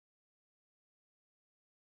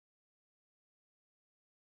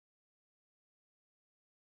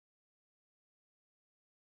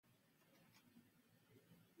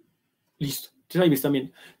Listo. Entonces ahí me están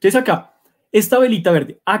viendo. Entonces acá, esta velita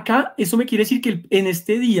verde. Acá, eso me quiere decir que en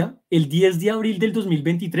este día, el 10 de abril del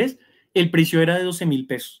 2023, el precio era de 12.000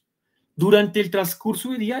 pesos. Durante el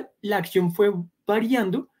transcurso del día, la acción fue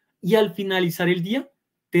variando y al finalizar el día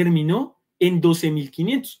terminó en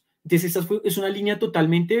 12.500. Entonces esta es una línea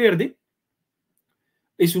totalmente verde.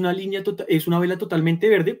 Es una vela totalmente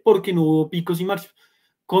verde porque no hubo picos y máximos.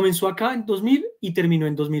 Comenzó acá en 2.000 y terminó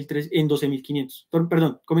en 2003, en 12.500.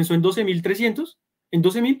 Perdón, comenzó en 12.300, en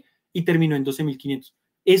 12.000 y terminó en 12.500.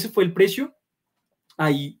 Ese fue el precio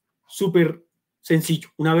ahí, súper sencillo.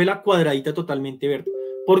 Una vela cuadradita totalmente verde.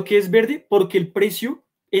 ¿Por qué es verde? Porque el precio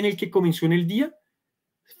en el que comenzó en el día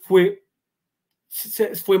fue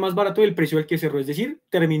más barato del precio al que cerró, es decir,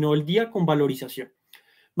 terminó el día con valorización.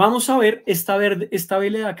 Vamos a ver esta vela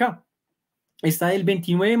de acá, esta del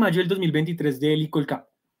 29 de mayo del 2023 de Licolcap.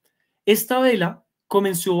 Esta vela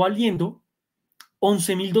comenzó valiendo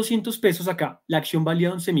 11.200 pesos acá, la acción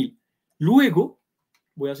valía 11.000. Luego,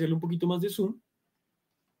 voy a hacerle un poquito más de zoom,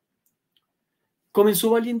 comenzó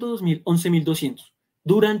valiendo 11.200.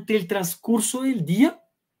 Durante el transcurso del día,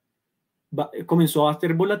 comenzó a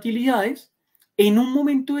hacer volatilidades. En un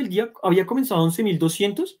momento del día había comenzado a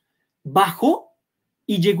 11.200, bajó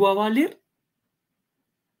y llegó a valer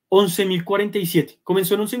 11.047.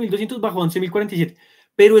 Comenzó en 11.200, bajó a 11.047.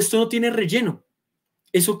 Pero esto no tiene relleno.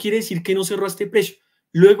 Eso quiere decir que no cerró a este precio.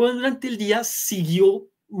 Luego, durante el día, siguió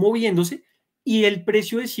moviéndose y el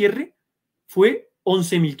precio de cierre fue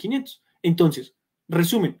 11.500. Entonces,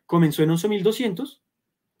 resumen, comenzó en 11.200,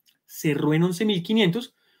 cerró en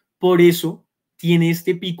 11.500, por eso tiene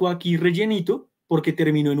este pico aquí rellenito, porque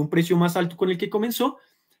terminó en un precio más alto con el que comenzó,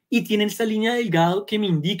 y tiene esta línea delgada que me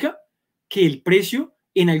indica que el precio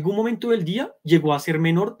en algún momento del día llegó a ser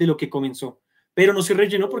menor de lo que comenzó, pero no se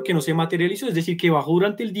rellenó porque no se materializó, es decir, que bajó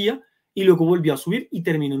durante el día y luego volvió a subir y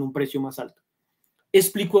terminó en un precio más alto.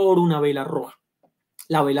 Explico ahora una vela roja.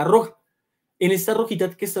 La vela roja, en esta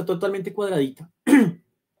rojita que está totalmente cuadradita,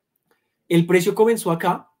 el precio comenzó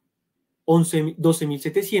acá,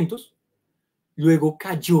 12.700, luego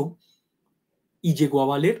cayó y llegó a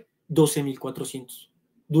valer 12.400.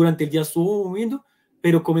 Durante el día estuvo moviendo,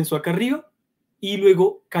 pero comenzó acá arriba y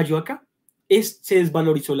luego cayó acá. Se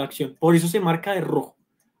desvalorizó la acción, por eso se marca de rojo.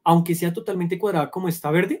 Aunque sea totalmente cuadrada como está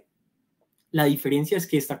verde, la diferencia es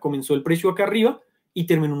que esta comenzó el precio acá arriba y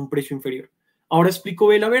terminó en un precio inferior. Ahora explico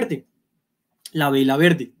vela verde. La vela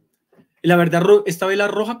verde. Esta vela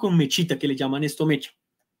roja con mechita, que le llaman esto mecha.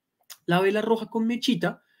 La vela roja con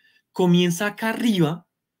mechita comienza acá arriba.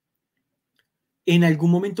 En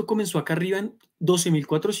algún momento comenzó acá arriba en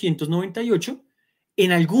 12.498.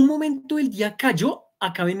 En algún momento del día cayó,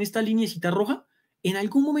 acá ven esta lineecita roja, en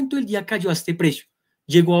algún momento del día cayó a este precio.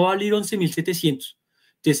 Llegó a valer 11.700.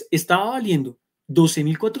 Entonces, estaba valiendo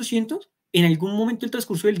 12.400. En algún momento del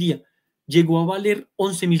transcurso del día llegó a valer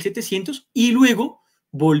 11.700 y luego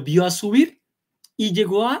volvió a subir y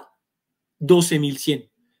llegó a 12.100.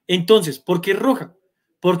 Entonces, ¿por qué roja?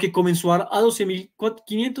 Porque comenzó a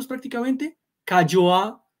 12.500 prácticamente, cayó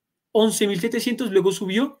a 11.700, luego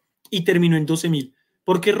subió y terminó en 12.000.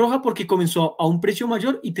 ¿Por qué roja? Porque comenzó a un precio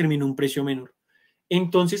mayor y terminó a un precio menor.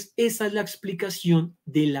 Entonces, esa es la explicación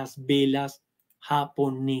de las velas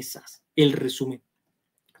japonesas. El resumen.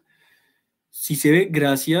 Si se ve,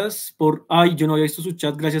 gracias por... Ay, yo no había visto su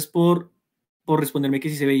chat. Gracias por responderme que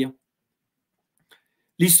sí se veía.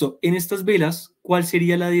 Listo. En estas velas, ¿cuál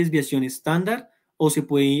sería la desviación estándar o se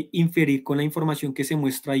puede inferir con la información que se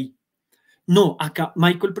muestra ahí? No, acá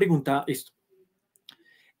Michael pregunta esto.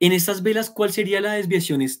 En estas velas, ¿cuál sería la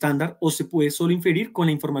desviación estándar o se puede solo inferir con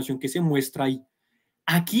la información que se muestra ahí?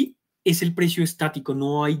 Aquí es el precio estático,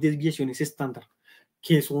 no hay desviaciones estándar,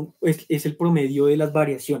 que es el promedio de las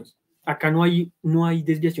variaciones. Acá no hay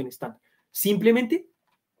desviación estándar. Simplemente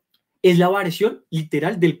es la variación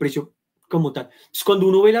literal del precio como tal. Entonces, cuando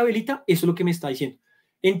uno ve la velita, eso es lo que me está diciendo.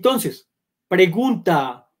 Entonces,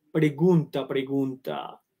 pregunta. Les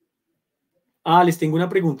tengo una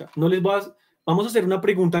pregunta. Vamos a hacer una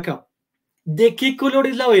pregunta acá. ¿De qué color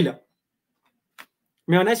es la vela?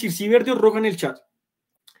 Me van a decir si verde o roja en el chat.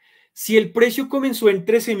 Si el precio comenzó en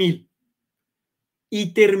 13.000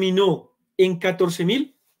 y terminó en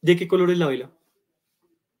 14.000, ¿de qué color es la vela?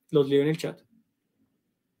 Los leo en el chat.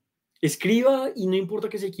 Escriba y no importa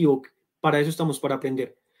que se equivoque. Para eso estamos, para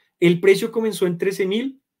aprender. El precio comenzó en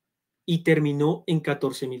 13.000 y terminó en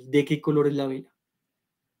 14.000. ¿De qué color es la vela?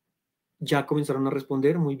 Ya comenzaron a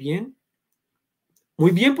responder. Muy bien.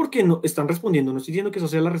 Muy bien, porque no están respondiendo. No estoy diciendo que esa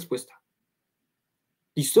sea la respuesta.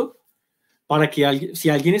 ¿Listo? Para que si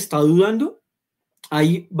alguien está dudando,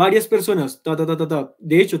 Hay varias personas.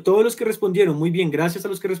 De hecho, todos los que respondieron, muy bien, gracias a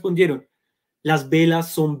los que respondieron. Las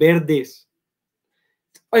velas son verdes.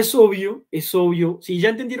 Es obvio, es obvio. Si ya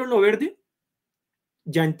entendieron lo verde,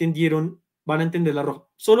 ya entendieron, van a entender la roja.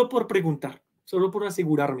 Solo por preguntar, solo por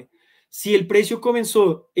asegurarme. Si el precio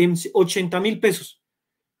comenzó en 80.000 pesos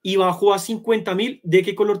y bajó a 50.000, ¿de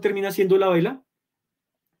qué color termina siendo la vela?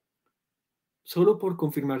 Solo por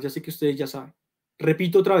confirmar, ya sé que ustedes ya saben.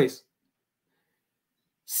 Repito otra vez.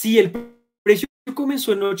 Si el precio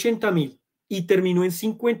comenzó en 80.000 y terminó en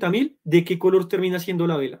 50.000, ¿de qué color termina siendo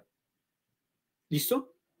la vela?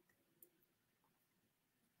 ¿Listo?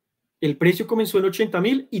 El precio comenzó en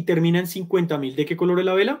 80.000 y termina en 50.000. ¿De qué color es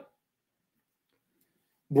la vela?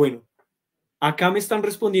 Bueno, acá me están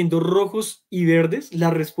respondiendo rojos y verdes. La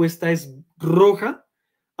respuesta es roja.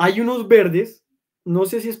 Hay unos verdes. No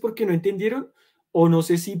sé si es porque no entendieron o no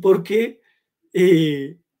sé si porque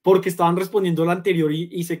estaban respondiendo la anterior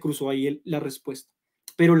y se cruzó ahí la respuesta.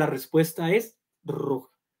 Pero la respuesta es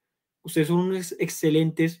roja. Ustedes son unos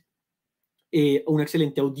excelentes, una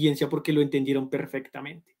excelente audiencia porque lo entendieron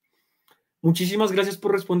perfectamente. Muchísimas gracias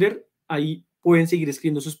por responder. Ahí pueden seguir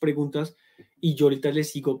escribiendo sus preguntas y yo ahorita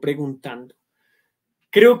les sigo preguntando.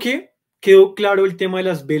 Creo que quedó claro el tema de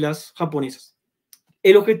las velas japonesas.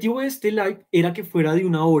 El objetivo de este live era que fuera de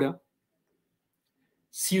 1 hora.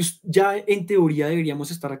 Si ya en teoría deberíamos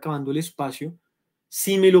estar acabando el espacio,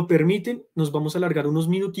 si me lo permiten, nos vamos a alargar unos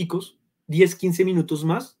minuticos, 10, 15 minutos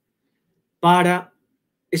más, para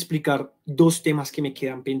explicar 2 temas que me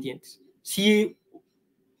quedan pendientes. Si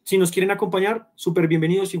nos quieren acompañar, súper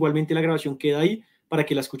bienvenidos. Igualmente la grabación queda ahí para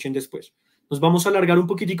que la escuchen después. Nos vamos a alargar un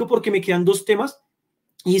poquitico porque me quedan 2 temas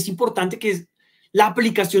y es importante que es la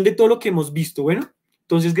aplicación de todo lo que hemos visto. Bueno,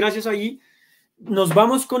 entonces gracias ahí. Nos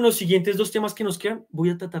vamos con los siguientes 2 temas que nos quedan. Voy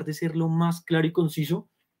a tratar de ser lo más claro y conciso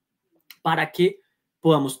para que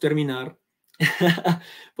podamos terminar.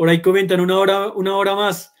 Por ahí comentan 1 hora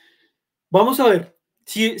más. Vamos a ver.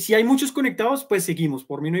 Si hay muchos conectados, pues seguimos.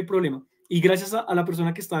 Por mí no hay problema. Y gracias a la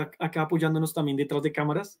persona que está acá apoyándonos también detrás de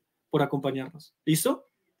cámaras por acompañarnos. ¿Listo?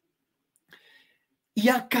 Y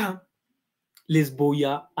acá les voy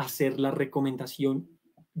a hacer la recomendación.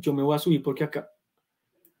 Yo me voy a subir porque acá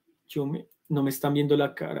no me están viendo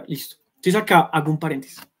la cara. Listo. Entonces acá hago un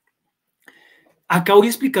paréntesis. Acá voy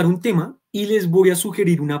a explicar un tema y les voy a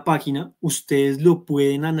sugerir una página. Ustedes lo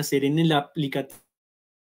pueden hacer en el aplicativo.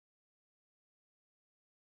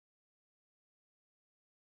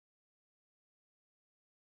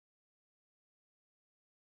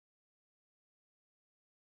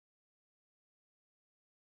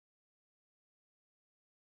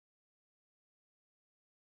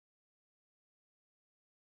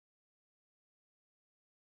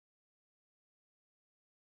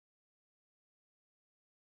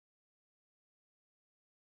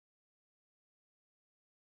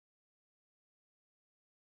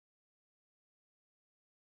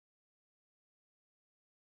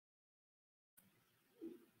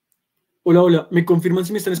 Hola, hola. ¿Me confirman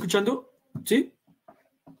si me están escuchando? ¿Sí?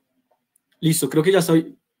 Listo. Creo que ya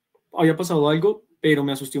había pasado algo, pero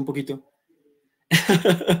me asusté un poquito.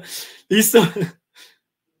 Listo.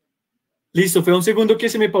 Listo. Fue un segundo que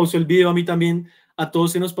se me pausó el video. A mí también. A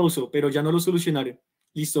todos se nos pausó, pero ya no lo solucionaron.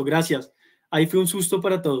 Listo. Gracias. Ahí fue un susto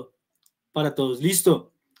para todo. Para todos.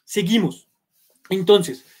 Listo. Seguimos.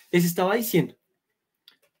 Entonces, les estaba diciendo.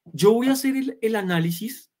 Yo voy a hacer el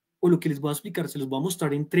análisis o lo que les voy a explicar, se los voy a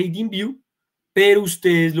mostrar en TradingView, pero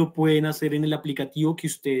ustedes lo pueden hacer en el aplicativo que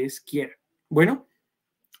ustedes quieran. Bueno,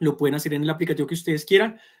 lo pueden hacer en el aplicativo que ustedes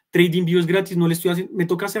quieran. TradingView es gratis, no le estoy haciendo, me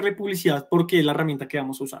toca hacerle publicidad porque es la herramienta que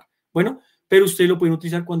vamos a usar. Bueno, pero ustedes lo pueden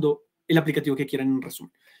utilizar cuando el aplicativo que quieran en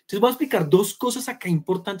resumen. Entonces voy a explicar 2 cosas acá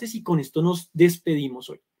importantes y con esto nos despedimos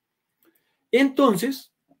hoy.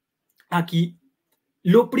 Entonces, aquí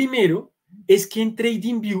lo primero es que en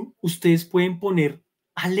TradingView ustedes pueden poner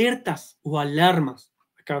alertas o alarmas.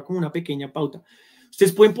 Acá como una pequeña pauta.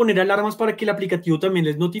 Ustedes pueden poner alarmas para que el aplicativo también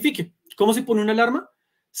les notifique. ¿Cómo se pone una alarma?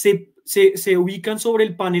 Se ubican sobre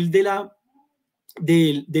el panel de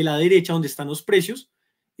la derecha donde están los precios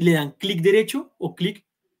y le dan clic derecho o clic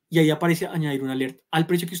y ahí aparece añadir una alerta al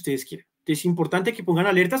precio que ustedes quieran. Entonces, es importante que pongan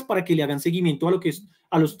alertas para que le hagan seguimiento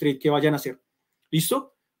a los trades que vayan a hacer.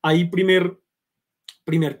 ¿Listo? Ahí primer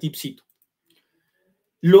tipcito.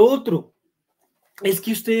 Lo otro es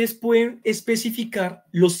que ustedes pueden especificar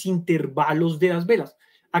los intervalos de las velas.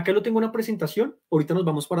 Acá lo tengo en una presentación. Ahorita nos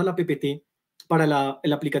vamos para la PPT, para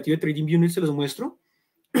el aplicativo de TradingView y se los muestro.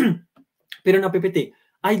 Pero en la PPT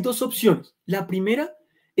hay 2 opciones. La primera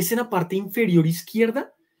es en la parte inferior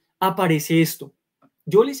izquierda aparece esto.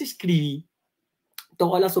 Yo les escribí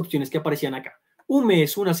todas las opciones que aparecían acá. un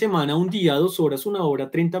mes, una semana, un día, 2 horas, 1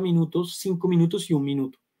 hora, 30 minutos, 5 minutos y 1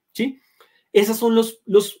 minuto, ¿sí? Esos son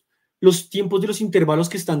los tiempos de los intervalos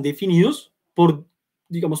que están definidos por,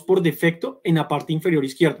 digamos, por defecto en la parte inferior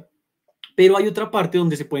izquierda. Pero hay otra parte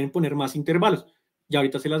donde se pueden poner más intervalos. Ya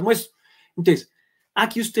ahorita se las muestro. Entonces,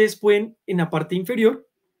 aquí ustedes pueden, en la parte inferior,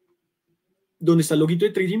 donde está el loguito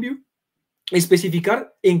de TradingView,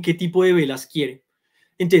 especificar en qué tipo de velas quiere.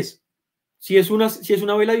 Entonces, si es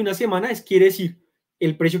una vela de una semana, quiere decir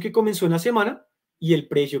el precio que comenzó en la semana y el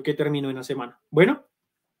precio que terminó en la semana. Bueno,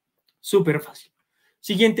 súper fácil.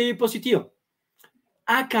 Siguiente diapositiva.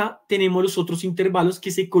 Acá tenemos los otros intervalos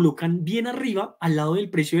que se colocan bien arriba, al lado del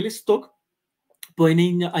precio del stock.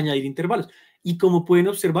 Pueden añadir intervalos. Y como pueden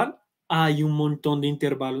observar, hay un montón de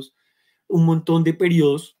intervalos, un montón de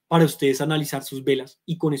periodos para ustedes analizar sus velas.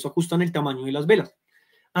 Y con eso ajustan el tamaño de las velas.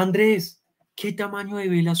 Andrés, ¿qué tamaño de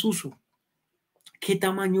velas uso? ¿Qué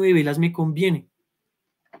tamaño de velas me conviene?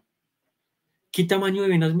 ¿Qué tamaño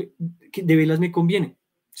de velas me conviene?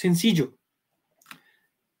 Sencillo.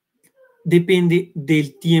 Depende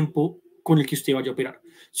del tiempo con el que usted vaya a operar.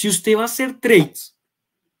 Si usted va a hacer trades,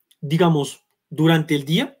 digamos, durante el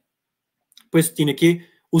día, pues tiene que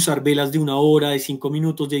usar velas de 1 hora, de 5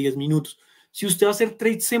 minutos, de 10 minutos. Si usted va a hacer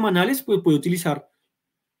trades semanales, pues puede utilizar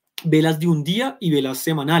velas de un día y velas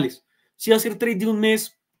semanales. Si va a hacer trade de un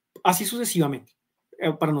mes, así sucesivamente,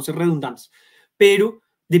 para no ser redundantes. Pero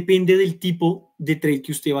depende del tipo de trade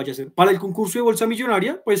que usted vaya a hacer. Para el concurso de Bolsa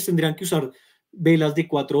Millonaria, pues tendrán que usar velas de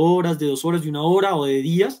 4 horas, de 2 horas, de 1 hora o de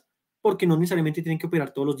días, porque no necesariamente tienen que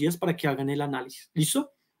operar todos los días para que hagan el análisis.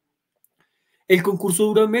 ¿Listo? El concurso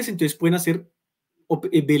dura un mes, entonces pueden hacer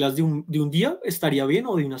velas de un día, estaría bien,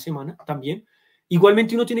 o de una semana también.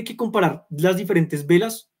 Igualmente uno tiene que comparar las diferentes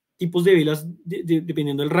velas, tipos de velas,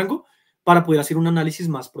 dependiendo del rango, para poder hacer un análisis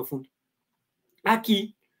más profundo.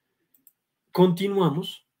 Aquí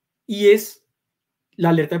continuamos y es la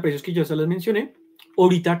alerta de precios que yo ya les mencioné.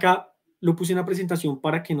 Ahorita acá lo puse en la presentación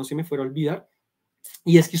para que no se me fuera a olvidar,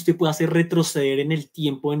 y es que usted puede hacer retroceder en el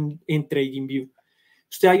tiempo en TradingView.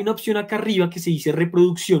 Usted hay una opción acá arriba que se dice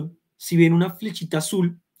reproducción. Si ven una flechita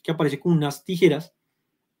azul que aparece con unas tijeras,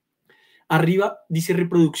 arriba dice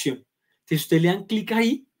reproducción. Entonces usted le dan clic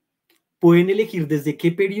ahí, pueden elegir desde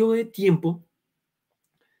qué periodo de tiempo,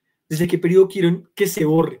 desde qué periodo quieren que se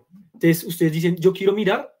borre. Entonces ustedes dicen, yo quiero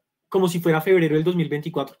mirar como si fuera febrero del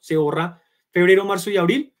 2024. Se borra febrero, marzo y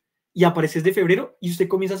abril y aparece desde febrero y usted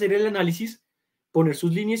comienza a hacer el análisis, poner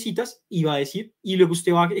sus lineecitas y va a decir, y luego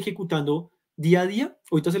usted va ejecutando día a día.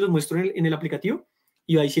 Ahorita se los muestro en el aplicativo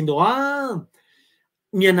y va diciendo,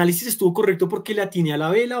 mi análisis estuvo correcto porque le atiné a la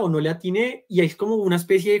vela o no le atiné, y es como una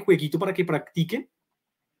especie de jueguito para que practiquen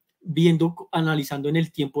viendo, analizando en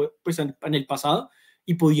el tiempo, pues en el pasado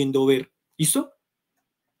y pudiendo ver. ¿Listo?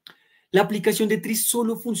 La aplicación de TRIS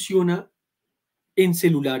solo funciona en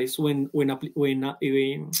celulares o en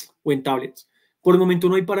tablets. Por el momento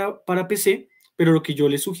no hay para PC, pero lo que yo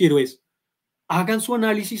les sugiero es hagan su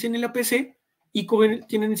análisis en la PC y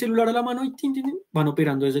tienen el celular a la mano y van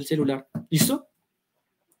operando desde el celular. ¿Listo?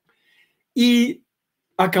 Y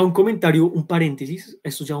acá un comentario, un paréntesis,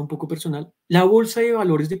 esto ya un poco personal. La Bolsa de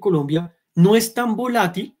Valores de Colombia no es tan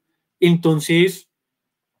volátil, entonces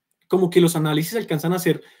como que los análisis alcanzan a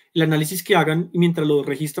hacer, el análisis que hagan y mientras lo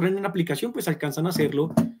registran en la aplicación, pues alcanzan a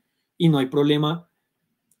hacerlo y no hay problema.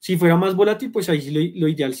 Si fuera más volátil, pues ahí lo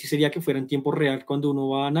ideal sí sería que fuera en tiempo real cuando uno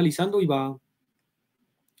va analizando y va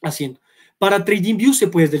haciendo. Para TradingView se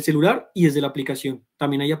puede desde el celular y desde la aplicación.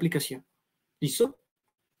 También hay aplicación. ¿Listo?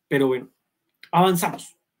 Pero bueno,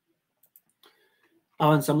 avanzamos.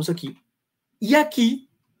 Avanzamos aquí. Y aquí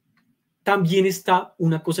también está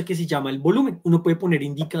una cosa que se llama el volumen. Uno puede poner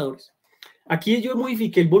indicadores. Aquí yo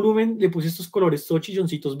modifiqué el volumen, le puse estos colores, estos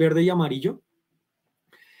chilloncitos verde y amarillo.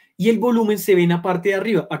 Y el volumen se ve en la parte de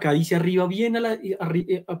arriba. Acá dice arriba, bien a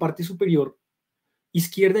la parte superior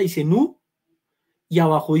izquierda dice NU y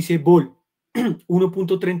abajo dice VOL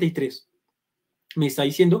 1.33. Me está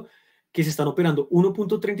diciendo que se están operando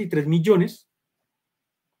 1.33 millones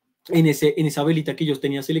en esa velita que yo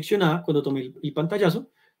tenía seleccionada cuando tomé el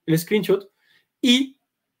pantallazo, el screenshot, y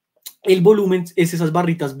el volumen es esas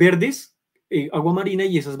barritas verdes, agua marina,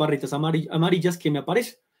 y esas barritas amarillas que me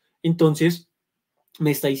aparecen. Entonces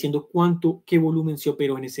me está diciendo qué volumen se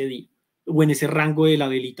operó en ese día o en ese rango de la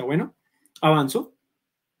velita. Bueno, avanzo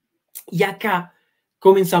y acá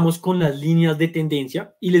comenzamos con las líneas de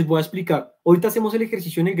tendencia y les voy a explicar. Ahorita hacemos el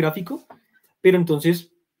ejercicio en el gráfico, pero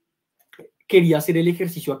entonces quería hacer el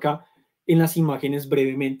ejercicio acá en las imágenes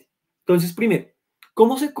brevemente. Entonces, primero,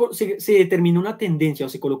 ¿cómo se determina una tendencia o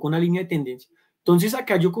se coloca una línea de tendencia? Entonces,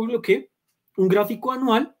 acá yo coloqué un gráfico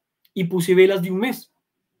anual y puse velas de un mes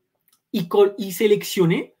y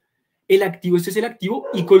seleccioné el activo. Este es el activo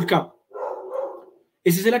y colcap.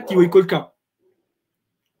 Ese es el activo y colcap.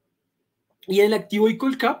 Y en el activo y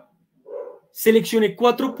colcap seleccioné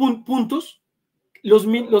 4 puntos,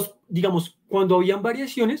 digamos, cuando habían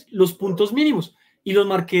variaciones, los puntos mínimos, y los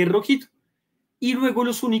marqué de rojito. Y luego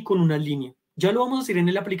los uní con una línea. Ya lo vamos a hacer en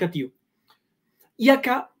el aplicativo. Y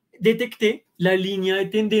acá detecté la línea de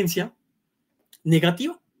tendencia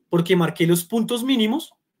negativa, porque marqué los puntos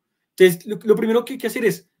mínimos. Entonces, lo primero que hay que hacer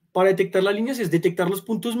es, para detectar las líneas, es detectar los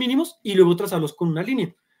puntos mínimos y luego trazarlos con una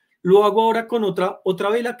línea. Lo hago ahora con otra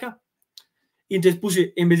vela acá. Y entonces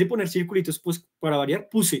puse, en vez de poner circulitos, pues para variar,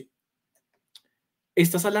 puse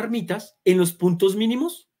estas alarmitas en los puntos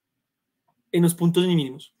mínimos,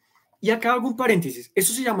 Y acá hago un paréntesis.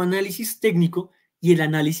 Eso se llama análisis técnico y el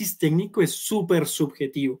análisis técnico es súper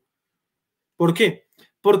subjetivo. ¿Por qué?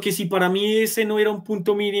 Porque si para mí ese no era un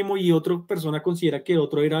punto mínimo y otra persona considera que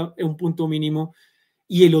otro era un punto mínimo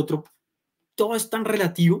y el otro, todo es tan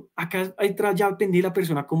relativo. Acá ya depende de la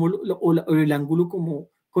persona como o el ángulo, como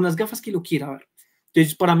con las gafas que lo quiera ver.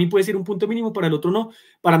 Entonces, para mí puede ser un punto mínimo, para el otro no.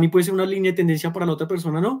 Para mí puede ser una línea de tendencia, para la otra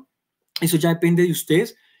persona no. Eso ya depende de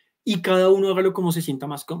ustedes y cada uno hágalo como se sienta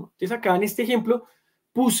más cómodo. Entonces, acá en este ejemplo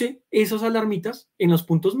puse esas alarmitas en los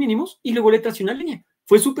puntos mínimos y luego le tracé una línea.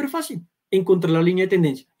 Fue súper fácil encontrar la línea de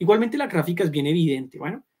tendencia. Igualmente la gráfica es bien evidente.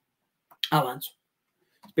 Bueno, avanzo.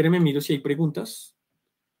 Espérenme, miro si hay preguntas.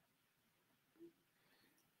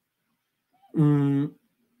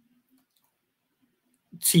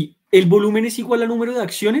 Sí, el volumen es igual al número de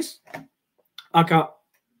acciones. Acá,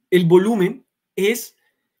 el volumen es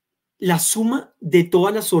la suma de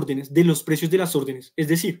todas las órdenes, de los precios de las órdenes. Es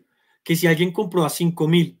decir, que si alguien compró a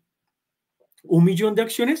 5.000, 1.000.000 de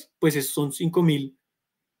acciones, pues son 5.000.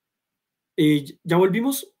 ¿Ya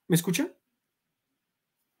volvimos? ¿Me escuchan?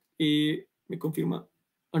 Me confirma.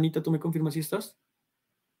 Anita, ¿tú me confirmas si estás?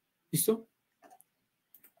 ¿Listo?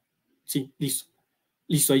 Sí, listo.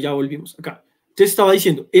 Listo, ahí ya volvimos. Acá. Entonces estaba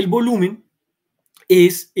diciendo, el volumen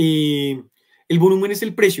es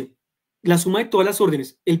el precio. La suma de todas las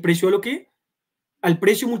órdenes. ¿El precio a lo que? Al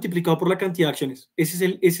precio multiplicado por la cantidad de acciones.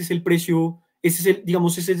 Ese es el precio,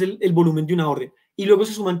 digamos, ese es el volumen de una orden. Y luego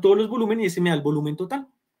se suman todos los volúmenes y ese me da el volumen total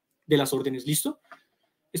de las órdenes. ¿Listo?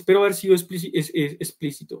 Espero haber sido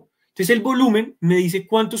explícito. Entonces el volumen me dice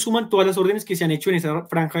cuánto suman todas las órdenes que se han hecho en esa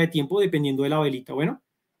franja de tiempo dependiendo de la velita. Bueno.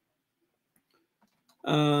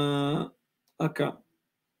 Acá.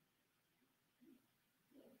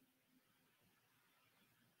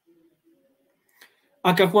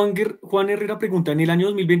 Acá Juan Herrera pregunta, en el año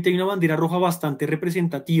 2020 hay una bandera roja bastante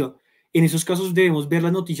representativa. En esos casos debemos ver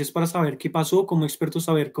las noticias para saber qué pasó, como expertos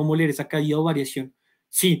saber cómo leer esa caída o variación.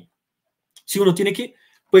 Sí, si uno tiene que,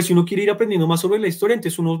 pues si uno quiere ir aprendiendo más sobre la historia,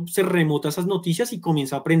 entonces uno se remota esas noticias y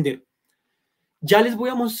comienza a aprender. Ya les voy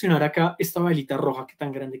a mencionar acá esta velita roja que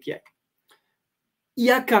tan grande que hay. Y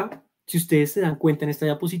acá, si ustedes se dan cuenta en esta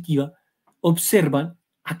diapositiva, observan,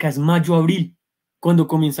 acá es mayo-abril, cuando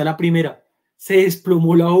comienza la primera. Se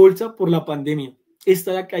desplomó la bolsa por la pandemia.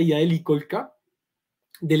 Esta es la caída del ICOLCAP,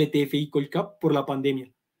 del ETF ICOLCAP por la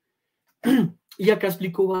pandemia. Y acá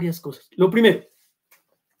explico varias cosas. Lo primero,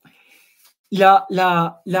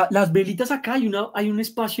 las velitas acá, hay un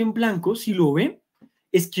espacio en blanco, si lo ven,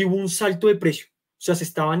 es que hubo un salto de precio. O sea, se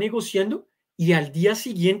estaba negociando y al día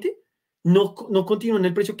siguiente no continuó en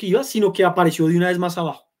el precio que iba, sino que apareció de una vez más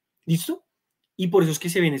abajo. ¿Listo? Y por eso es que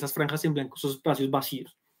se ven esas franjas en blanco, esos espacios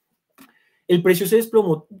vacíos. El precio se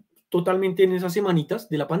desplomó totalmente en esas semanitas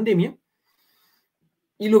de la pandemia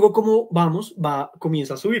y luego como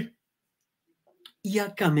comienza a subir. Y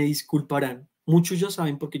acá me disculparán, muchos ya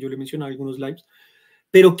saben porque yo le he mencionado en algunos lives,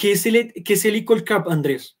 pero ¿qué es el ICOLCAP,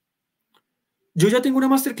 Andrés? Yo ya tengo una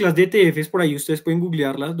masterclass de ETFs por ahí, ustedes pueden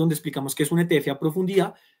googlearla, donde explicamos qué es un ETF a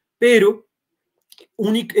profundidad, pero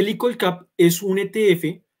el ICOLCAP es un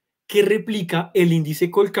ETF que replica el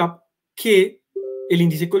índice Colcap, que el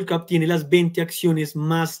índice Colcap tiene las 20 acciones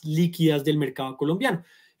más líquidas del mercado colombiano.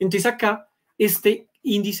 Entonces acá, este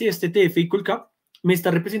índice, este ETF Colcap, me está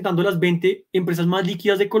representando las 20 empresas más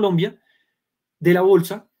líquidas de Colombia, de la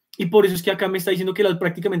bolsa, y por eso es que acá me está diciendo que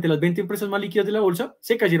prácticamente las 20 empresas más líquidas de la bolsa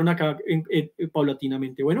se cayeron acá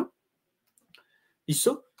paulatinamente. Bueno,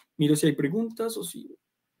 ¿listo? Miro si hay preguntas o si...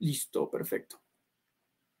 Listo, perfecto.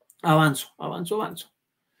 Avanzo.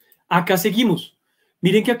 Acá seguimos.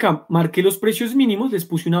 Miren que acá marqué los precios mínimos, les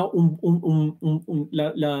puse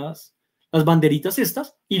las banderitas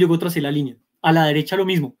estas y luego tracé la línea. A la derecha lo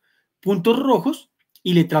mismo, puntos rojos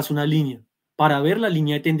y le trazo una línea para ver la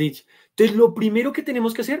línea de tendencia. Entonces, lo primero que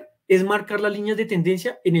tenemos que hacer es marcar las líneas de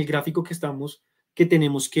tendencia en el gráfico que estamos que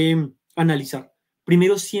tenemos que analizar.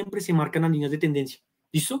 Primero siempre se marcan las líneas de tendencia.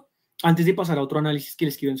 ¿Listo? Antes de pasar a otro análisis que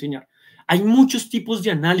les quiero enseñar. Hay muchos tipos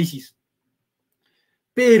de análisis,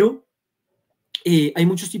 pero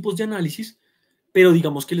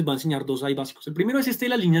digamos que les voy a enseñar dos ahí básicos. El primero es este de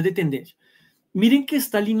las líneas de tendencia. Miren que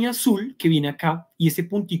esta línea azul que viene acá y ese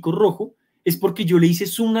puntico rojo es porque yo le hice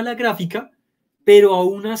zoom a la gráfica, pero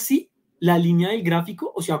aún así la línea del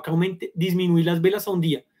gráfico, o sea, acá disminuí las velas a un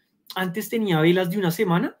día. Antes tenía velas de una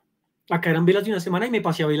semana, acá eran velas de una semana y me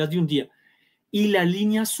pasé a velas de un día. Y la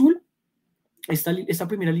línea azul, esta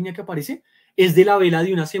primera línea que aparece, es de la vela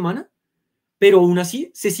de una semana, pero aún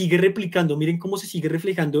así se sigue replicando. Miren cómo se sigue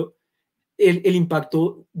reflejando el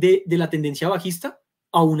impacto de la tendencia bajista,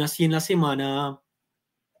 aún así en la semana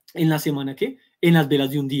 ¿qué? En las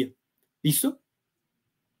velas de un día. ¿Listo?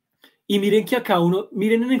 Y miren que acá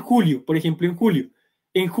miren en julio, por ejemplo,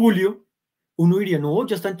 en julio uno diría, no,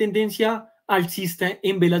 ya está en tendencia alcista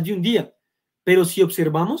en velas de un día, pero si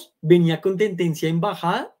observamos, venía con tendencia en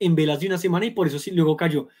bajada en velas de una semana y por eso sí, luego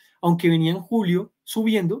cayó. Aunque venía en julio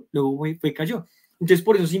subiendo, luego cayó. Entonces,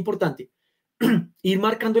 por eso es importante ir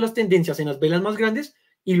marcando las tendencias en las velas más grandes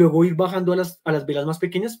y luego ir bajando a las velas más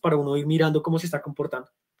pequeñas para uno ir mirando cómo se está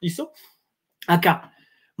comportando. ¿Listo? Acá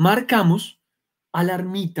marcamos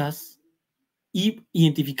alarmitas y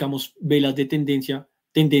identificamos velas de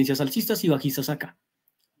tendencias alcistas y bajistas acá.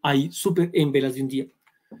 Ahí súper en velas de un día.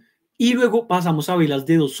 Y luego pasamos a velas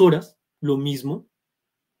de 2 horas, lo mismo,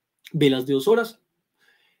 velas de 2 horas.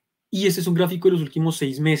 Y este es un gráfico de los últimos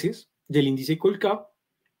 6 meses del índice Colcap.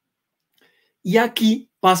 Y aquí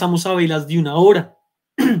pasamos a velas de 1 hora.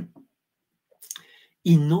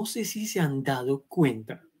 Y no sé si se han dado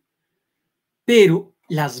cuenta, pero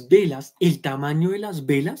las velas, el tamaño de las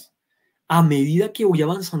velas, a medida que voy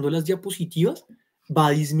avanzando las diapositivas,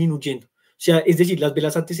 va disminuyendo. O sea, es decir, las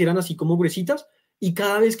velas antes eran así como gruesitas y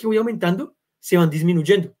cada vez que voy aumentando, se van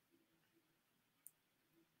disminuyendo.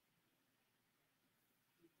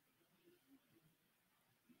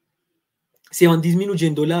 Se van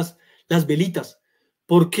disminuyendo las velitas.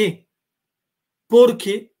 ¿Por qué?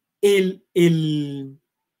 Porque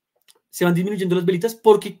se van disminuyendo las velitas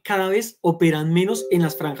porque cada vez operan menos en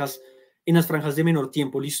las franjas de menor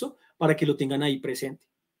tiempo, ¿listo? Para que lo tengan ahí presente.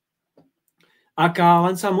 Acá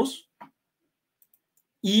avanzamos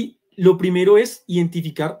y lo primero es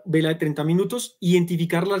identificar vela de 30 minutos,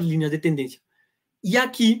 identificar las líneas de tendencia. Y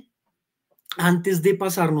aquí, antes de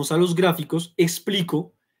pasarnos a los gráficos,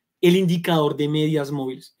 explico el indicador de medias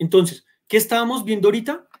móviles. Entonces, ¿qué estábamos viendo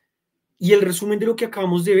ahorita? Y el resumen de lo que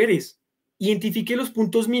acabamos de ver es, identifique los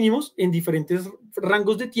puntos mínimos en diferentes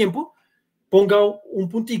rangos de tiempo, ponga un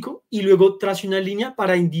puntico y luego trace una línea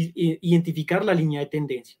para identificar la línea de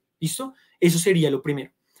tendencia. ¿Listo? Eso sería lo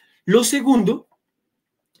primero. Lo segundo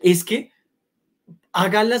es que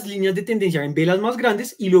haga las líneas de tendencia en velas más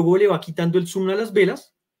grandes y luego le va quitando el zoom a las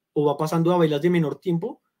velas o va pasando a velas de un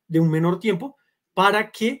menor tiempo,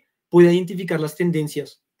 para que pueda identificar las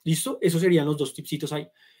tendencias. ¿Listo? Esos serían los dos tipsitos ahí.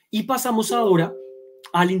 Y pasamos ahora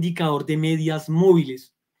al indicador de medias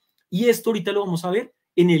móviles. Y esto ahorita lo vamos a ver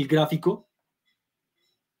en el gráfico.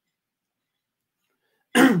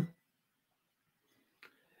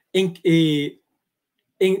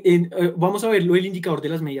 Vamos a verlo el indicador de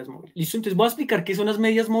las medias móviles. ¿Listo? Entonces voy a explicar qué son las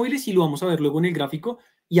medias móviles y lo vamos a ver luego en el gráfico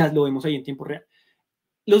y ya lo vemos ahí en tiempo real.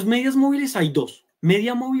 Los medias móviles hay dos,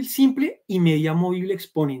 media móvil simple y media móvil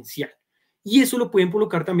exponencial. Y eso lo pueden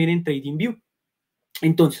colocar también en TradingView.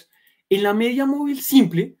 Entonces, en la media móvil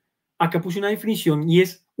simple, acá puse una definición y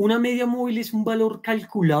es: una media móvil es un valor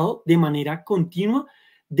calculado de manera continua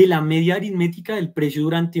de la media aritmética del precio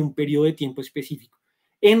durante un periodo de tiempo específico.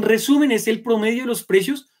 En resumen, es el promedio de los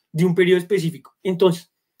precios de un periodo específico.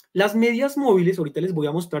 Entonces, las medias móviles, ahorita les voy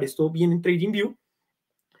a mostrar esto bien en TradingView.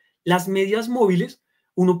 Las medias móviles,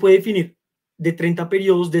 uno puede definir de 30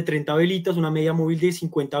 periodos, de 30 velitas, una media móvil de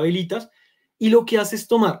 50 velitas, y lo que hace es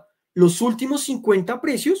tomar los últimos 50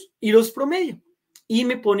 precios y los promedia. Y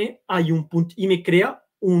me pone ahí un punto y me crea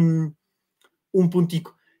un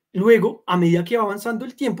puntico. Luego, a medida que va avanzando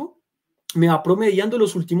el tiempo, me va promediando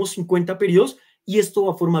los últimos 50 periodos y esto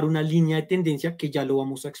va a formar una línea de tendencia que ya lo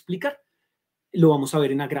vamos a explicar. Lo vamos a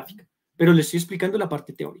ver en la gráfica, pero les estoy explicando la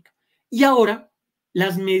parte teórica. Y ahora,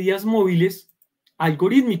 las medias móviles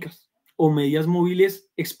algorítmicas o medias móviles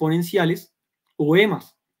exponenciales o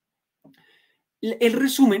EMAs. El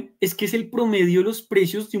resumen es que es el promedio de los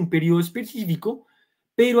precios de un periodo específico,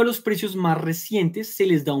 pero a los precios más recientes se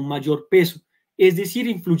les da un mayor peso, es decir,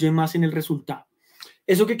 influye más en el resultado.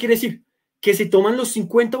 ¿Eso qué quiere decir? Que se toman los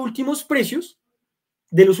 50 últimos precios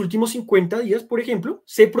de los últimos 50 días, por ejemplo,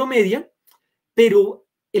 se promedian, pero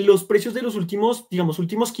los precios de los últimos, digamos,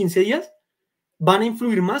 últimos 15 días van a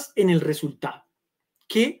influir más en el resultado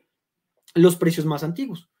que los precios más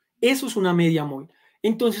antiguos. Eso es una media móvil.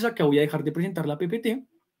 Entonces acá voy a dejar de presentar la PPT.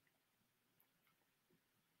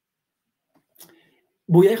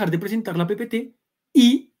 Voy a dejar de presentar la PPT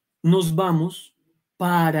y nos vamos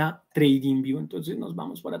para TradingView. Entonces nos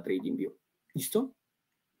vamos para TradingView. ¿Listo?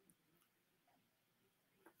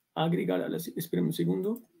 Agregar a las... Esperen un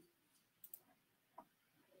segundo.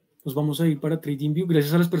 Nos vamos a ir para TradingView.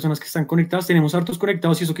 Gracias a las personas que están conectadas. Tenemos hartos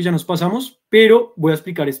conectados y eso que ya nos pasamos, pero voy a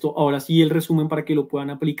explicar esto ahora sí, el resumen para que lo puedan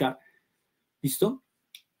aplicar. ¿Listo?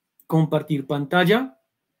 Compartir pantalla,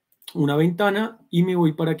 una ventana y me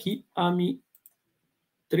voy para aquí a mi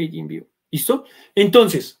TradingView. ¿Listo?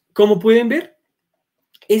 Entonces, como pueden ver,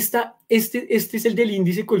 este es el del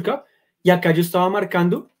índice Colcap y acá yo estaba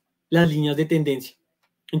marcando las líneas de tendencia.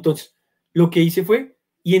 Entonces, lo que hice fue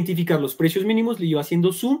identificar los precios mínimos, le iba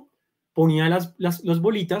haciendo zoom, ponía las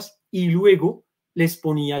bolitas y luego les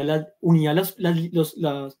ponía unía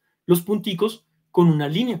los punticos con una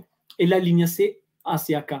línea. En la línea se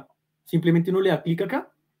hace acá. Simplemente uno le da clic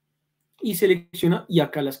acá y selecciona y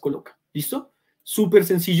acá las coloca. ¿Listo? Súper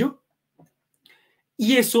sencillo.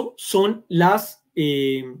 Y eso son las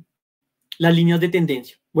líneas de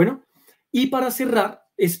tendencia. Bueno, y para cerrar,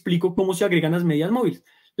 explico cómo se agregan las medias móviles.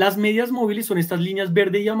 Las medias móviles son estas líneas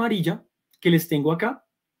verde y amarilla que les tengo acá.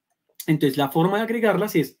 Entonces, la forma de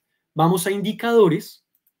agregarlas es, vamos a indicadores,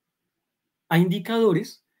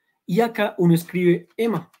 y acá uno escribe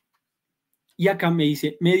EMA. Y acá me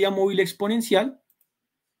dice media móvil exponencial,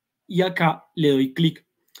 y acá le doy clic.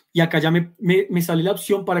 Y acá ya me sale la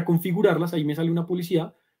opción para configurarlas, ahí me sale una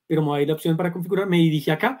publicidad, pero me va a ir la opción para configurar, me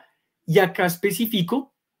dirige acá, y acá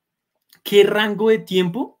especifico qué rango de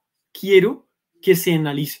tiempo quiero que se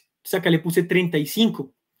analice. Entonces acá le puse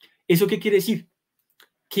 35. ¿Eso qué quiere decir?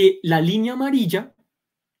 Que la línea amarilla,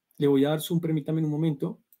 le voy a dar zoom, permítame un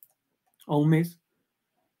momento, a un mes.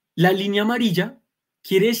 La línea amarilla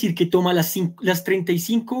quiere decir que toma las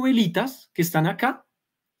 35 velitas que están acá,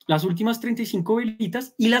 las últimas 35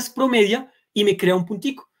 velitas, y las promedia y me crea un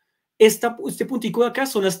puntico. Este puntico de acá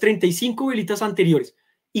son las 35 velitas anteriores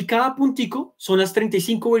y cada puntico son las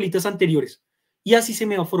 35 velitas anteriores. Y así se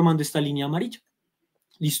me va formando esta línea amarilla.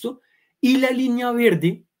 ¿Listo? Y la línea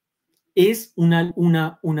verde es una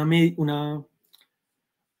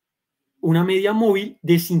media móvil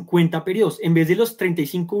de 50 periodos. En vez de las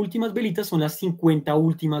 35 últimas velitas, son las 50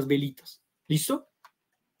 últimas velitas. ¿Listo?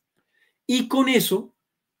 Y con eso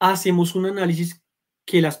hacemos un análisis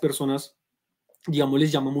que las personas, digamos,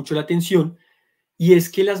 les llama mucho la atención, y es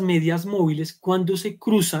que las medias móviles, cuando se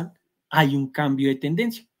cruzan, hay un cambio de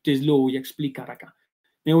tendencia. Entonces lo voy a explicar acá.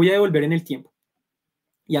 Me voy a devolver en el tiempo.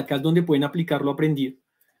 Y acá es donde pueden aplicar lo aprendido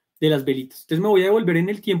de las velitas. Entonces me voy a devolver en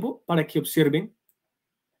el tiempo para que observen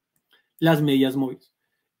las medias móviles.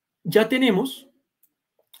 Ya tenemos,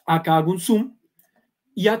 acá hago un zoom,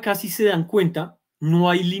 y acá si se dan cuenta, no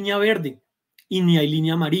hay línea verde y ni hay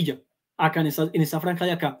línea amarilla, acá en esta franja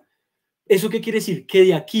de acá. ¿Eso qué quiere decir? Que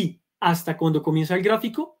de aquí hasta cuando comienza el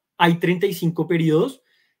gráfico hay 35 periodos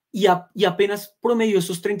y apenas promedio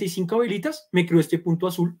esos 35 velitas, me creó este punto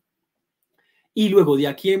azul. Y luego de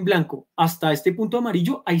aquí en blanco hasta este punto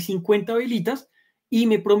amarillo hay 50 velitas y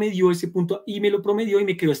me promedió ese punto y me lo promedió y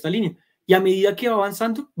me creó esta línea. Y a medida que va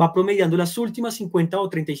avanzando, va promediando las últimas 50 o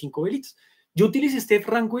 35 velitas. Yo utilicé este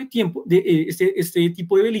rango de tiempo, este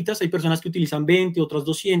tipo de velitas. Hay personas que utilizan 20, otras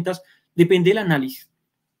 200, depende del análisis.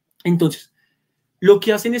 Entonces, lo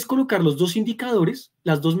que hacen es colocar los dos indicadores,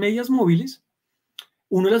 las dos medias móviles.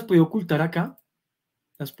 Uno las puede ocultar acá,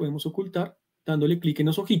 las podemos ocultar dándole clic en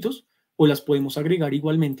los ojitos, o las podemos agregar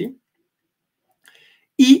igualmente.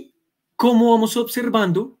 Y como vamos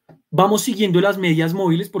observando, vamos siguiendo las medias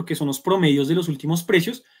móviles porque son los promedios de los últimos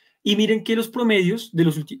precios. Y miren que los promedios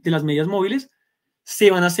de las medias móviles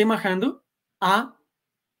se van asemejando a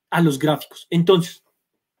los gráficos. Entonces,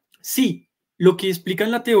 sí, lo que explica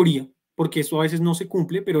en la teoría, porque eso a veces no se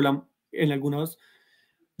cumple, pero en algunas,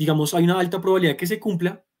 digamos, hay una alta probabilidad que se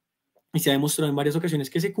cumpla, y se ha demostrado en varias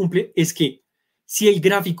ocasiones que se cumple, es que si el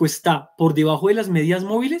gráfico está por debajo de las medias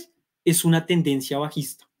móviles, es una tendencia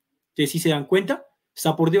bajista. Entonces, si se dan cuenta,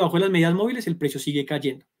 está por debajo de las medias móviles, el precio sigue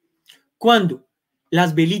cayendo. Cuando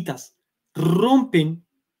las velitas rompen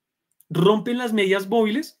las medias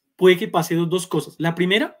móviles, puede que pase dos cosas. La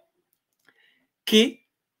primera, que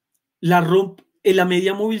la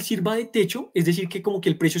media móvil sirva de techo, es decir, que como que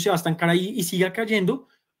el precio se va a estancar ahí y siga cayendo,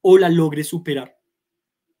 o la logre superar.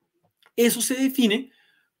 Eso se define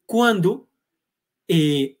cuando,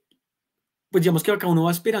 pues digamos que acá uno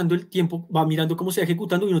va esperando el tiempo, va mirando cómo se va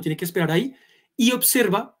ejecutando y uno tiene que esperar ahí, y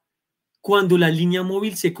observa cuando la línea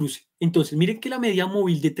móvil se cruce. Entonces, miren que la media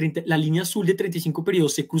móvil de 30, la línea azul de 35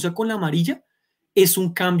 periodos se cruza con la amarilla, es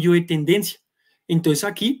un cambio de tendencia. Entonces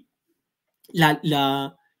aquí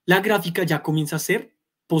la gráfica ya comienza a ser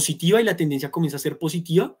positiva y la tendencia comienza a ser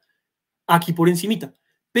positiva aquí por encimita.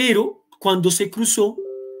 Pero cuando se cruzó,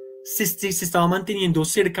 se estaba manteniendo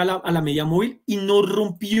cerca a la media móvil y no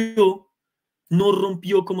rompió,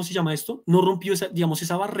 ¿cómo se llama esto? No rompió esa, digamos,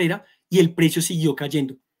 esa barrera y el precio siguió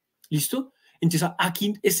cayendo. ¿Listo? Entonces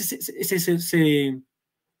aquí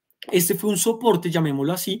este fue un soporte,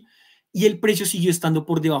 llamémoslo así, y el precio siguió estando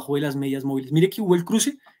por debajo de las medias móviles. Mire que hubo el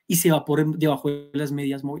cruce y se va por debajo de las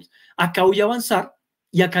medias móviles. Acá voy a avanzar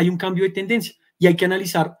y acá hay un cambio de tendencia y hay que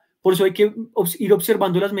analizar, por eso hay que ir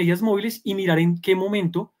observando las medias móviles y mirar en qué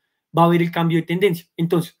momento va a haber el cambio de tendencia.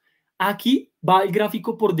 Entonces, aquí va el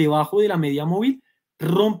gráfico por debajo de la media móvil,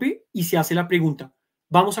 rompe y se hace la pregunta,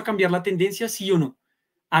 ¿vamos a cambiar la tendencia, sí o no?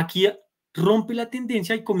 Aquí rompe la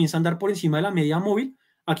tendencia y comienza a andar por encima de la media móvil.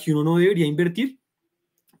 Aquí uno no debería invertir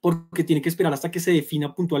porque tiene que esperar hasta que se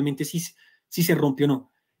defina puntualmente si se rompe o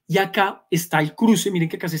no. Y acá está el cruce, miren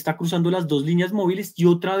que acá se está cruzando las dos líneas móviles y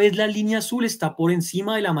otra vez la línea azul está por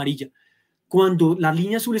encima de la amarilla. Cuando la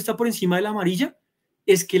línea azul está por encima de la amarilla,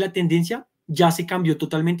 es que la tendencia ya se cambió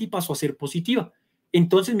totalmente y pasó a ser positiva.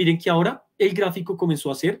 Entonces miren que ahora el gráfico comenzó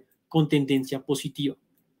a ser con tendencia positiva.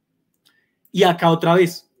 Y acá otra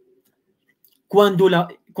vez, cuando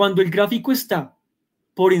el gráfico está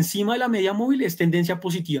por encima de la media móvil es tendencia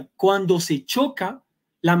positiva. Cuando se choca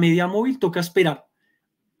la media móvil, toca esperar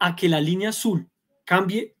a que la línea azul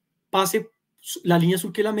cambie, pase la línea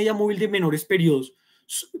azul que es la media móvil de menores periodos,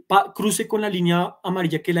 cruce con la línea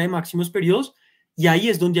amarilla que es la de máximos periodos, y ahí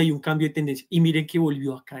es donde hay un cambio de tendencia. Y miren que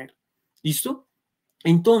volvió a caer. ¿Listo?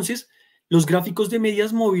 Entonces, los gráficos de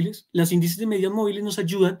medias móviles, los índices de medias móviles nos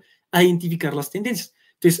ayudan a identificar las tendencias.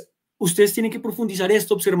 Entonces, ustedes tienen que profundizar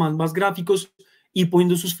esto, observar más gráficos y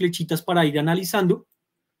poniendo sus flechitas para ir analizando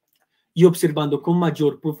y observando con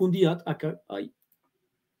mayor profundidad. Acá,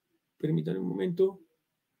 permítanme un momento.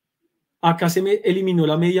 Acá se me eliminó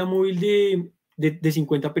la media móvil de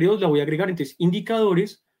 50 periodos, la voy a agregar. Entonces,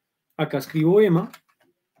 indicadores, acá escribo EMA,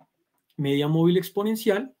 media móvil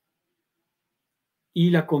exponencial,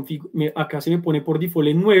 y acá se me pone por default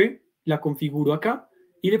en 9, la configuro acá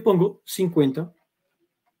y le pongo 50.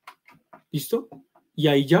 ¿Listo? Y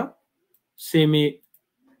ahí ya se me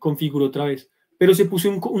configuró otra vez. Pero se puso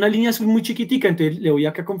una línea azul muy chiquitica, entonces le voy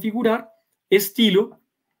acá a configurar, estilo,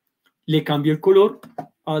 le cambio el color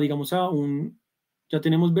a, digamos, ya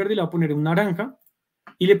tenemos verde, le voy a poner un naranja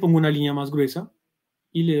y le pongo una línea más gruesa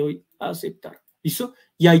y le doy a aceptar. ¿Listo?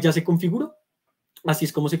 Y ahí ya se configuró. Así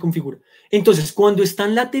es como se configura. Entonces, cuando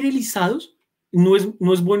están lateralizados, no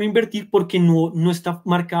es bueno invertir porque no está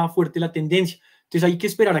marcada fuerte la tendencia. Entonces, hay que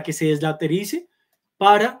esperar a que se deslateralice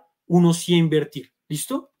para uno sí invertir.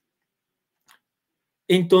 ¿Listo?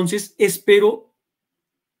 Entonces, espero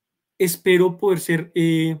poder ser,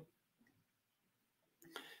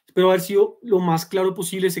 espero haber sido lo más claro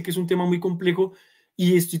posible. Sé que es un tema muy complejo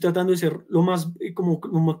y estoy tratando de ser lo más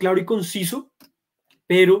claro y conciso,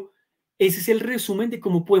 pero ese es el resumen de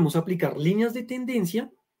cómo podemos aplicar líneas de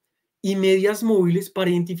tendencia y medias móviles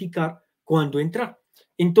para identificar cuándo entrar.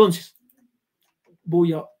 Entonces,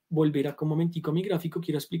 voy a volver acá un momentico a mi gráfico,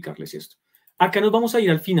 quiero explicarles esto. Acá nos vamos a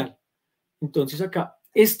ir al final. Entonces acá,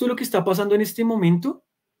 esto es lo que está pasando en este momento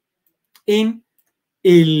en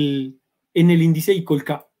el índice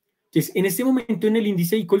ICOL-K. Entonces, en este momento en el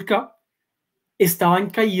índice ICOL-K estaba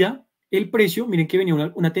en caída el precio, miren que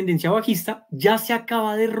venía una tendencia bajista, ya se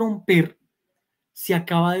acaba de romper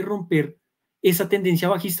esa tendencia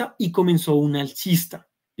bajista y comenzó una alcista.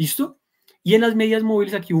 ¿Listo? Y en las medias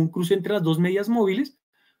móviles, aquí hubo un cruce entre las dos medias móviles,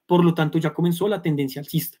 por lo tanto ya comenzó la tendencia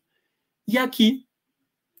alcista. Y aquí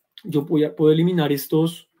yo puedo eliminar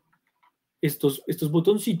estos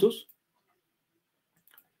botoncitos.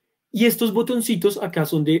 Y estos botoncitos acá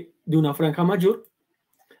son de una franja mayor.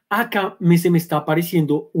 Acá se me está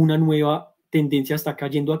apareciendo una nueva tendencia, está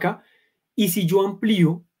cayendo acá. Y si yo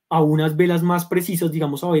amplío a unas velas más precisas,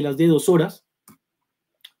 digamos a velas de 2 horas,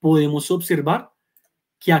 podemos observar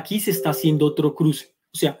que aquí se está haciendo otro cruce.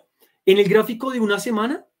 O sea, en el gráfico de una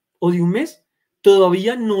semana o de un mes,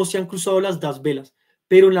 todavía no se han cruzado las dos velas,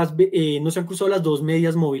 pero no se han cruzado las dos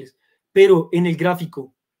medias móviles. Pero en el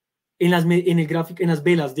gráfico, en las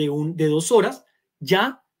velas de 2 horas,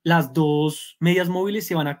 ya las dos medias móviles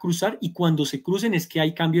se van a cruzar y cuando se crucen es que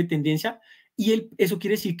hay cambio de tendencia y eso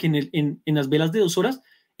quiere decir que en las velas de 2 horas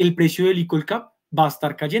el precio del ICOL Cap va a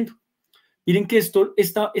estar cayendo. Miren que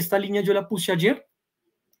esta línea yo la puse ayer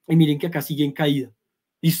y miren que acá sigue en caída.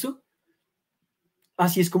 ¿Listo?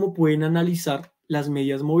 así es como pueden analizar las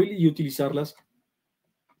medias móviles y utilizarlas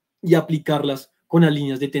y aplicarlas con las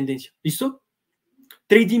líneas de tendencia. ¿Listo?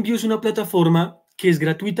 TradingView es una plataforma que es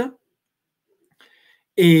gratuita.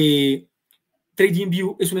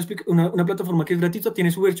 TradingView es una plataforma que es gratuita, tiene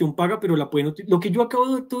su versión paga, pero la pueden utilizar.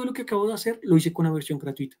 Todo lo que acabo de hacer lo hice con la versión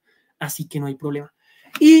gratuita, así que no hay problema.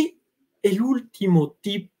 Y el último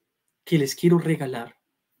tip que les quiero regalar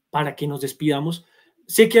para que nos despidamos,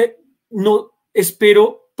 sé que no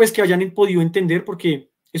espero pues que hayan podido entender porque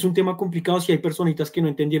es un tema complicado. Si hay personitas que no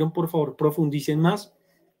entendieron, por favor profundicen más,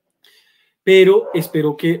 pero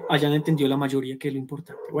espero que hayan entendido la mayoría, que es lo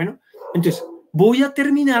importante. Bueno, entonces voy a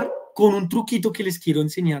terminar con un truquito que les quiero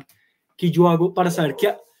enseñar, que yo hago para saber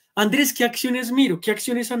Andrés, ¿qué acciones miro? ¿Qué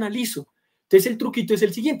acciones analizo? Entonces el truquito es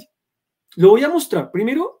el siguiente. Lo voy a mostrar.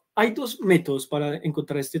 Primero, hay dos métodos para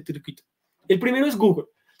encontrar este truquito. El primero es Google.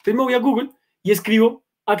 Entonces me voy a Google y escribo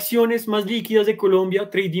acciones más líquidas de Colombia,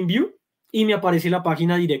 TradingView, y me aparece la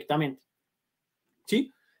página directamente.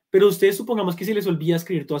 ¿Sí? Pero ustedes supongamos que se les olvida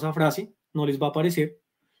escribir toda esa frase, no les va a aparecer.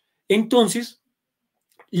 Entonces,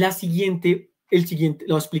 la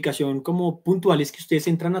explicación como puntual es que ustedes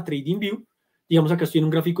entran a TradingView. Digamos, acá estoy en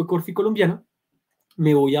un gráfico de Corfi colombiana.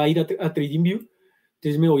 Me voy a ir a TradingView.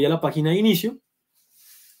 Entonces me voy a la página de inicio.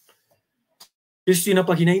 Estoy en la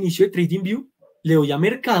página de inicio de TradingView. Le doy a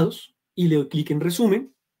mercados y le doy clic en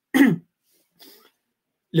resumen.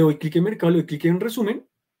 Le doy clic en mercado, le doy clic en resumen.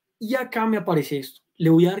 Y acá me aparece esto. Le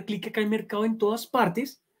voy a dar clic acá en mercado en todas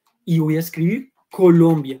partes y voy a escribir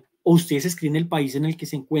Colombia. O ustedes escriben el país en el que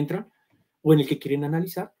se encuentran o en el que quieren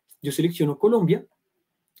analizar. Yo selecciono Colombia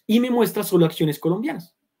y me muestra solo acciones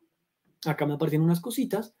colombianas. Acá me aparecen unas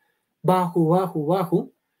cositas. Bajo, bajo,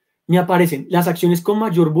 bajo. Me aparecen las acciones con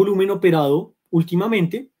mayor volumen operado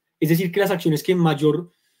últimamente. Es decir, que las acciones que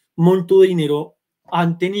mayor monto de dinero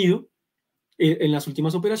han tenido en las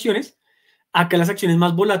últimas operaciones. Acá las acciones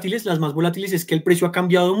más volátiles. Las más volátiles es que el precio ha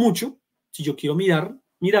cambiado mucho. Si yo quiero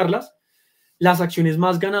mirarlas. Las acciones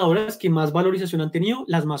más ganadoras, que más valorización han tenido.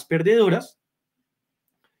 Las más perdedoras.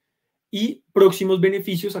 Y próximos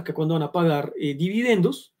beneficios, acá cuando van a pagar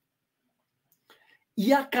dividendos.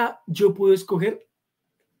 Y acá yo puedo escoger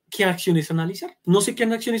qué acciones analizar. No sé qué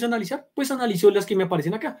acciones analizar, pues analizo las que me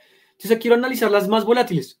aparecen acá. Entonces quiero analizar las más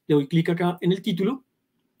volátiles. Le doy clic acá en el título,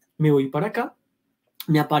 me voy para acá,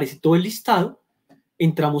 me aparece todo el listado.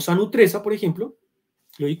 Entramos a Nutresa, por ejemplo.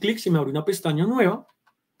 Le doy clic, se me abre una pestaña nueva.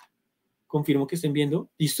 Confirmo que estén viendo.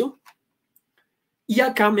 ¿Listo? Y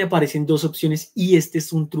acá me aparecen dos opciones y este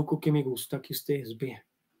es un truco que me gusta que ustedes vean.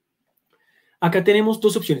 Acá tenemos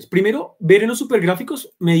dos opciones. Primero, ver en los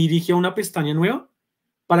supergráficos me dirige a una pestaña nueva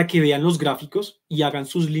para que vean los gráficos y hagan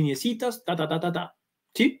sus lineecitas,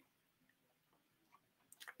 ¿sí?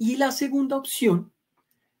 Y la segunda opción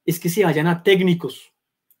es que se vayan a técnicos.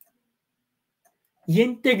 Y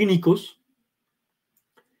en técnicos,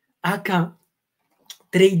 acá,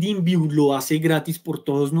 TradingView lo hace gratis por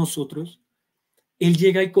todos nosotros. Él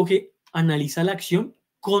llega y analiza la acción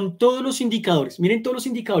con todos los indicadores. Miren todos los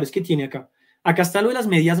indicadores que tiene acá. Acá está lo de las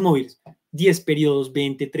medias móviles. 10 periodos,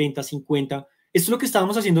 20, 30, 50. Esto es lo que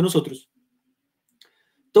estábamos haciendo nosotros.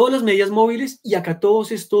 Todas las medias móviles y acá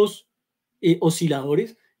todos estos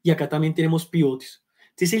osciladores y acá también tenemos pivotes.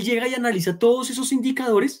 Entonces él llega y analiza todos esos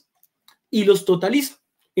indicadores y los totaliza.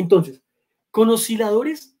 Entonces, con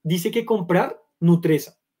osciladores dice que comprar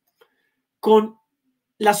Nutresa. Con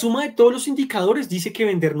la suma de todos los indicadores dice que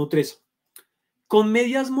vender Nutresa. Con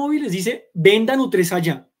medias móviles dice venda Nutresa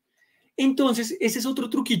ya. Entonces, ese es otro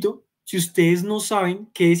truquito. Si ustedes no saben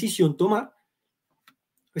qué decisión tomar,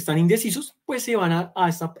 están indecisos, pues se van a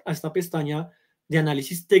esta pestaña de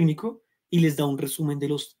análisis técnico y les da un resumen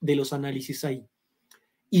de los análisis ahí.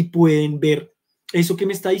 Y pueden ver eso que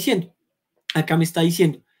me está diciendo. Acá me está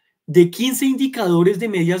diciendo, de 15 indicadores de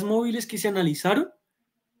medias móviles que se analizaron,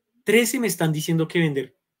 13 me están diciendo que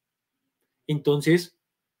vender. Entonces,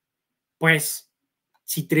 pues,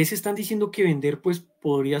 si 13 están diciendo que vender, pues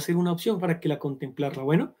podría ser una opción para que la contemplarla.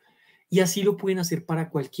 Bueno, y así lo pueden hacer para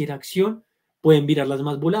cualquier acción. Pueden mirar las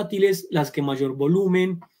más volátiles, las que mayor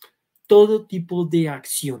volumen, todo tipo de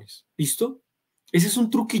acciones. ¿Listo? Ese es un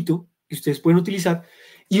truquito que ustedes pueden utilizar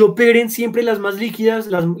y operen siempre las más líquidas,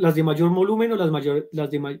 las de mayor volumen o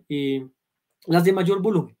las de mayor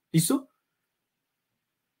volumen. ¿Listo?